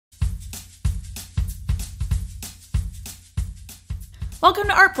Welcome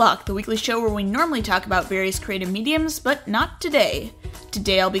to Art Block, the weekly show where we normally talk about various creative mediums, but not today.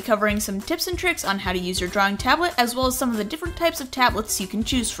 Today I'll be covering some tips and tricks on how to use your drawing tablet, as well as some of the different types of tablets you can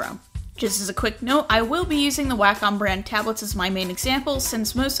choose from. Just as a quick note, I will be using the Wacom brand tablets as my main example,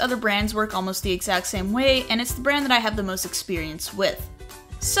 since most other brands work almost the exact same way, and it's the brand that I have the most experience with.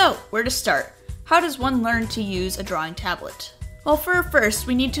 So, where to start? How does one learn to use a drawing tablet? Well, first,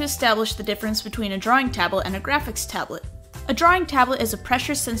 we need to establish the difference between a drawing tablet and a graphics tablet. A drawing tablet is a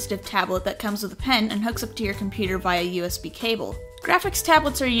pressure-sensitive tablet that comes with a pen and hooks up to your computer via USB cable. Graphics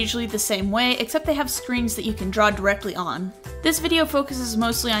tablets are usually the same way, except they have screens that you can draw directly on. This video focuses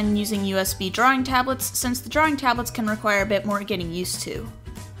mostly on using USB drawing tablets, since the drawing tablets can require a bit more getting used to.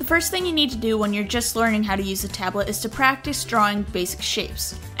 The first thing you need to do when you're just learning how to use a tablet is to practice drawing basic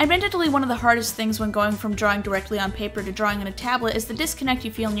shapes. Admittedly, one of the hardest things when going from drawing directly on paper to drawing on a tablet is the disconnect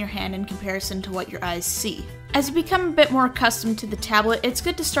you feel in your hand in comparison to what your eyes see. As you become a bit more accustomed to the tablet, it's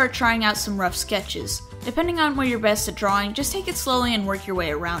good to start trying out some rough sketches. Depending on where you're best at drawing, just take it slowly and work your way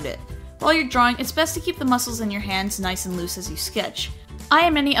around it. While you're drawing, it's best to keep the muscles in your hands nice and loose as you sketch. I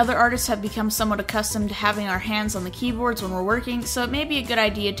and many other artists have become somewhat accustomed to having our hands on the keyboards when we're working, so it may be a good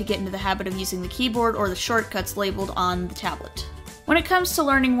idea to get into the habit of using the keyboard or the shortcuts labeled on the tablet. When it comes to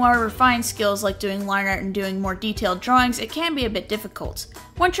learning more refined skills like doing line art and doing more detailed drawings, it can be a bit difficult.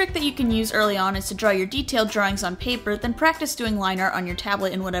 One trick that you can use early on is to draw your detailed drawings on paper, then practice doing line art on your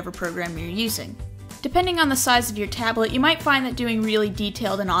tablet in whatever program you're using. Depending on the size of your tablet, you might find that doing really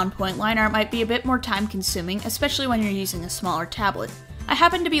detailed and on-point line art might be a bit more time-consuming, especially when you're using a smaller tablet. I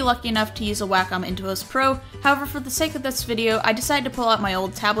happen to be lucky enough to use a Wacom Intuos Pro, however for the sake of this video, I decided to pull out my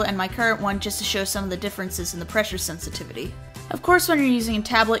old tablet and my current one just to show some of the differences in the pressure sensitivity. Of course, when you're using a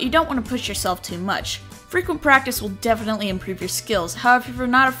tablet, you don't want to push yourself too much. Frequent practice will definitely improve your skills, however if you're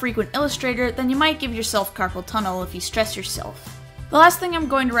not a frequent illustrator, then you might give yourself carpal tunnel if you stress yourself. The last thing I'm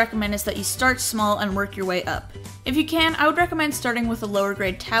going to recommend is that you start small and work your way up. If you can, I would recommend starting with a lower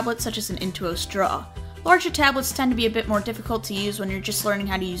grade tablet such as an Intuos Draw. Larger tablets tend to be a bit more difficult to use when you're just learning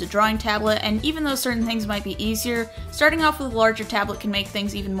how to use a drawing tablet, and even though certain things might be easier, starting off with a larger tablet can make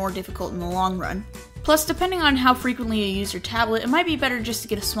things even more difficult in the long run. Plus, depending on how frequently you use your tablet, it might be better just to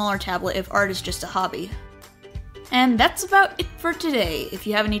get a smaller tablet if art is just a hobby. And that's about it for today. If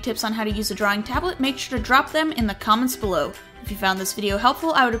you have any tips on how to use a drawing tablet, make sure to drop them in the comments below. If you found this video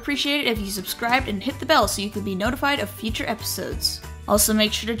helpful, I would appreciate it if you subscribed and hit the bell so you could be notified of future episodes. Also,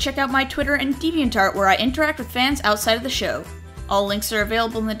 make sure to check out my Twitter and DeviantArt where I interact with fans outside of the show. All links are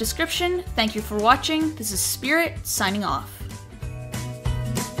available in the description. Thank you for watching. This is Spirit, signing off.